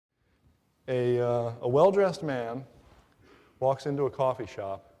A well-dressed man walks into a coffee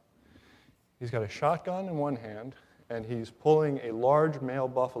shop. He's got a shotgun in one hand, and he's pulling a large male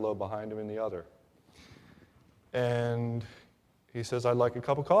buffalo behind him in the other. And he says, "I'd like a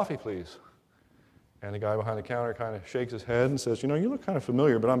cup of coffee, please." And the guy behind the counter kind of shakes his head and says, "You know, you look kind of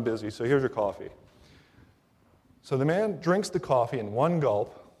familiar, but I'm busy, so here's your coffee." So the man drinks the coffee in one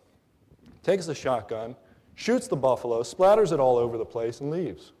gulp, takes the shotgun, shoots the buffalo, splatters it all over the place, and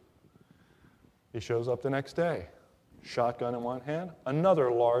leaves. He shows up the next day. Shotgun in one hand,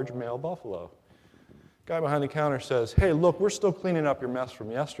 another large male buffalo. Guy behind the counter says, "Hey, look, we're still cleaning up your mess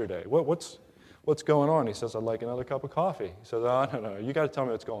from yesterday. What's going on?" He says, "I'd like another cup of coffee." He says, "Oh, no, you got to tell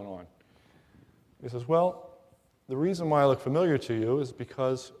me what's going on." He says, "Well, the reason why I look familiar to you is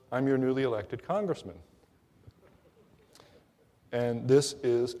because I'm your newly elected congressman. And this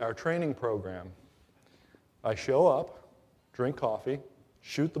is our training program. I show up, drink coffee,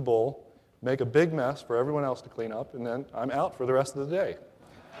 shoot the bull, make a big mess for everyone else to clean up, and then I'm out for the rest of the day."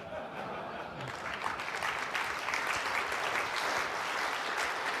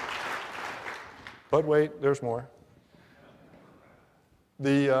 But wait, there's more.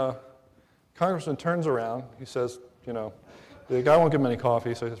 The congressman turns around. He says, you know, the guy won't give him any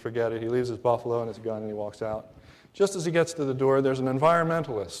coffee, so he says, forget it. He leaves his buffalo and his gun, and he walks out. Just as he gets to the door, there's an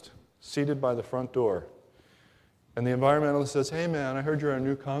environmentalist seated by the front door. And the environmentalist says, "Hey, man, I heard you're a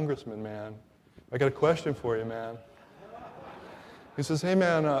new congressman, man. I got a question for you, man." He says, "Hey,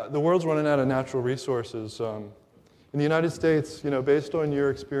 man, the world's running out of natural resources. In the United States, you know, based on your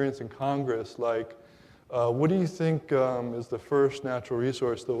experience in Congress, like, what do you think is the first natural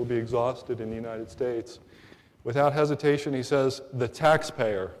resource that will be exhausted in the United States?" Without hesitation, he says, "The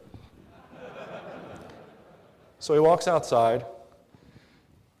taxpayer." So he walks outside.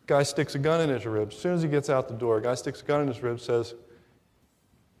 Guy sticks a gun in his ribs. As soon as he gets out the door, guy sticks a gun in his ribs, says,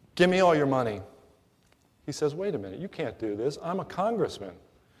 "Give me all your money." He says, "Wait a minute, you can't do this. I'm a congressman."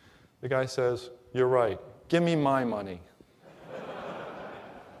 The guy says, "You're right. Give me my money."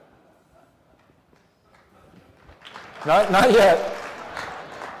 Not yet.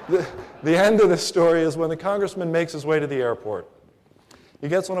 The end of this story is when the congressman makes his way to the airport. He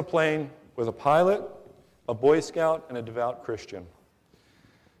gets on a plane with a pilot, a Boy Scout, and a devout Christian.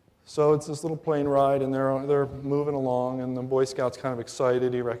 So it's this little plane ride, and they're moving along, and the Boy Scout's kind of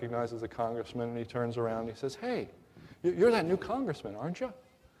excited. He recognizes the congressman, and he turns around, and he says, "Hey, you're that new congressman, aren't you?"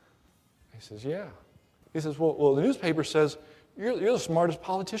 He says, "Yeah." He says, well, the newspaper says you're the smartest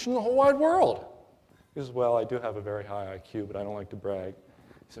politician in the whole wide world." He says, "Well, I do have a very high IQ, but I don't like to brag."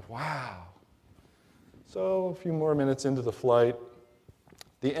 He said, "Wow." So a few more minutes into the flight,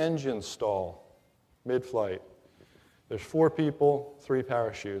 the engines stall mid-flight. There's 4 people, 3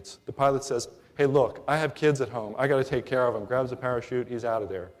 parachutes. The pilot says, "Hey, look, I have kids at home. I got to take care of them." Grabs a parachute. He's out of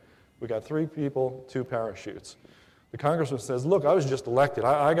there. We got 3 people, 2 parachutes. The congressman says, "Look, I was just elected.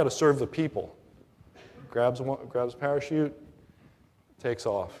 I got to serve the people." Grabs a parachute, takes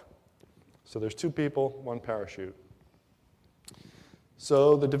off. So there's 2 people, 1 parachute.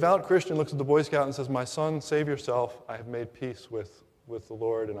 So the devout Christian looks at the Boy Scout and says, "My son, save yourself. I have made peace with the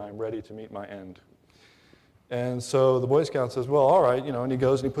Lord, and I am ready to meet my end." And so the Boy Scout says, "Well, all right," and he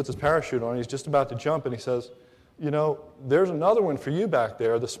goes and he puts his parachute on. He's just about to jump, and he says, "There's another one for you back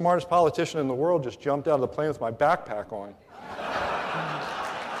there. The smartest politician in the world just jumped out of the plane with my backpack on."